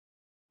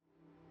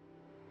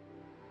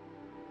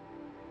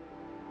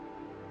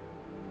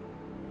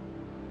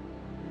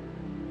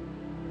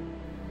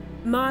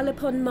mile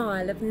upon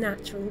mile of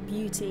natural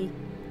beauty,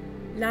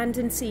 land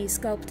and sea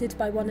sculpted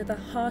by one of the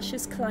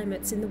harshest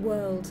climates in the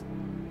world.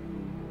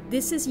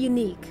 This is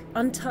unique,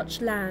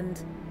 untouched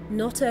land,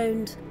 not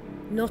owned,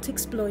 not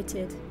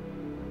exploited.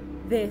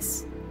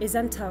 This is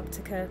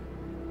Antarctica.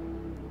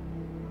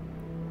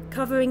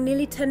 Covering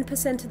nearly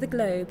 10% of the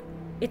globe,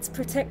 it's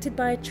protected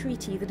by a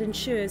treaty that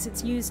ensures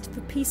it's used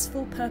for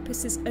peaceful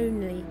purposes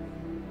only,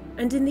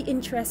 and in the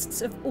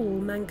interests of all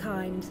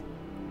mankind.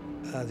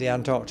 The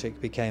Antarctic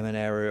became an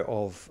area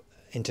of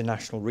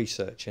international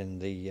research in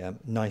the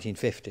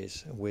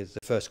 1950s with the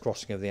first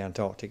crossing of the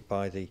Antarctic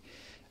by the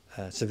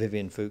Sir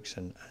Vivian Fuchs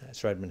and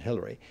Sir Edmund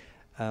Hillary.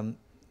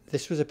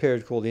 This was a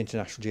period called the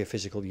International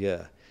Geophysical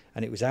Year,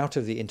 and it was out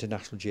of the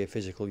International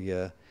Geophysical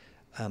Year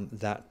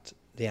that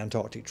the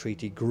Antarctic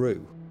Treaty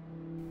grew.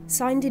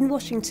 Signed in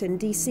Washington,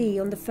 D.C.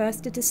 on the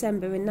 1st of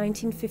December in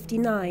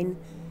 1959,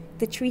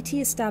 the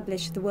treaty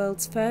established the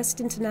world's first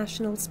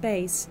international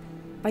space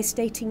by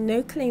stating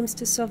no claims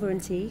to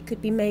sovereignty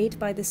could be made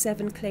by the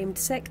 7 claimed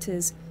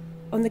sectors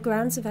on the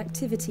grounds of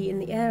activity in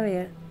the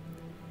area.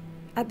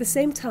 At the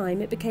same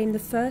time, it became the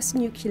first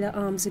nuclear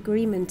arms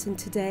agreement, and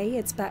today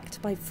it's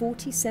backed by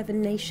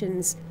 47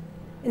 nations,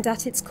 and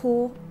at its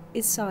core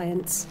is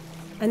science,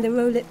 and the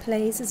role it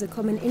plays as a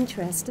common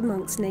interest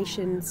amongst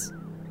nations.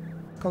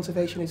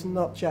 Conservation is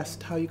not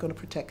just how you're going to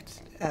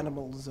protect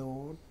animals,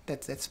 or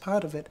that's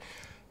part of it.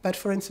 But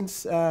for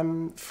instance,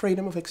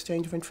 freedom of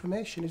exchange of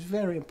information is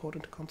very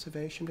important to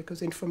conservation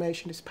because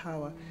information is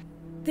power.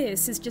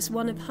 This is just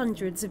one of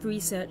hundreds of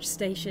research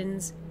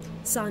stations.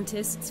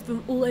 Scientists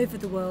from all over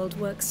the world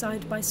work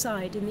side by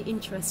side in the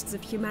interests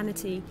of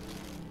humanity.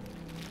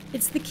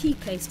 It's the key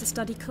place to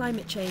study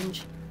climate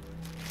change.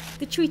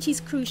 The treaty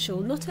is crucial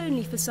not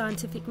only for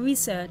scientific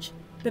research,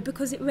 but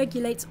because it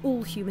regulates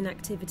all human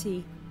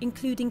activity,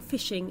 including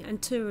fishing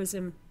and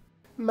tourism.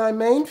 My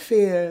main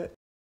fear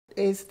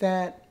is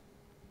that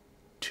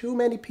too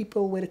many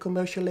people with a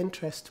commercial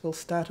interest will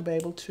start to be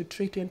able to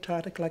treat the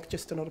Antarctic like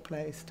just another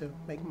place to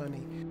make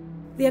money.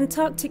 The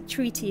Antarctic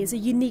Treaty is a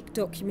unique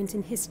document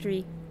in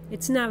history.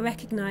 It's now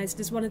recognised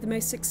as one of the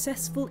most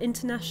successful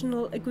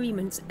international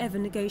agreements ever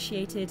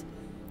negotiated,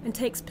 and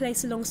takes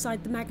place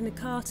alongside the Magna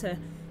Carta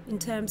in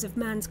terms of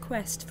man's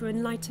quest for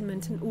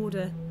enlightenment and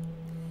order.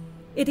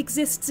 It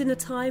exists in a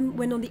time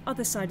when on the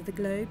other side of the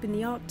globe, in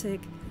the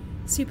Arctic,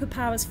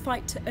 superpowers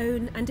fight to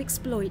own and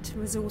exploit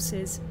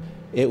resources.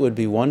 It would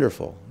be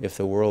wonderful if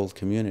the world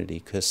community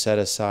could set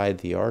aside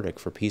the Arctic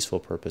for peaceful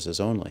purposes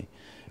only,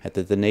 and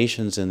that the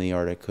nations in the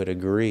Arctic could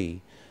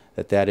agree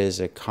that that is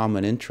a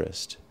common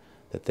interest,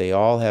 that they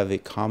all have a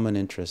common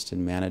interest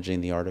in managing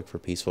the Arctic for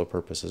peaceful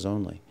purposes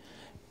only.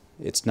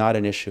 It's not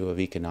an issue of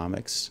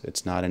economics,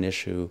 it's not an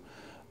issue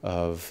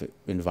of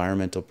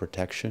environmental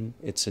protection,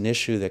 it's an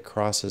issue that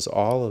crosses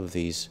all of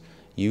these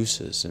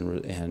uses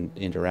and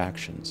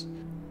interactions.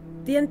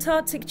 The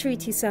Antarctic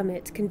Treaty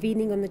Summit,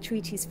 convening on the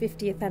treaty's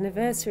 50th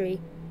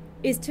anniversary,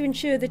 is to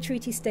ensure the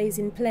treaty stays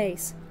in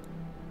place.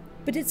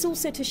 But it's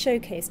also to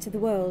showcase to the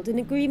world an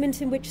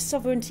agreement in which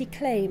sovereignty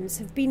claims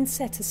have been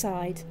set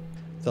aside.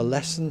 The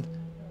lesson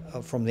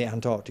from the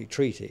Antarctic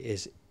Treaty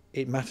is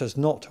it matters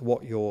not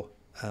what your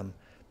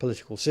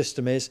political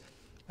system is,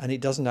 and it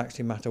doesn't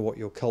actually matter what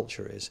your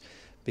culture is,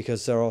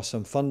 because there are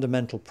some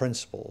fundamental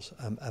principles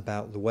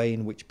about the way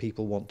in which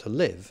people want to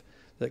live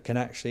that can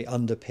actually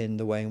underpin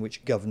the way in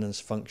which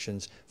governance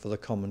functions for the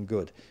common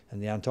good.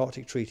 And the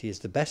Antarctic Treaty is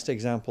the best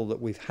example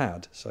that we've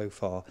had so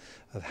far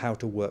of how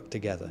to work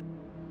together.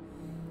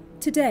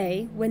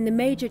 Today, when the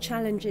major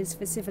challenges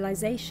for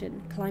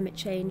civilization, climate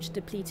change,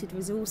 depleted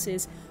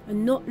resources, are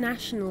not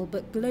national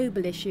but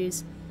global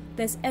issues,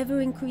 there's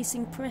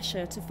ever-increasing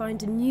pressure to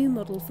find a new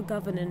model for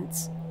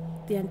governance.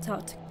 The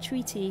Antarctic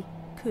Treaty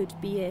could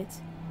be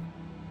it.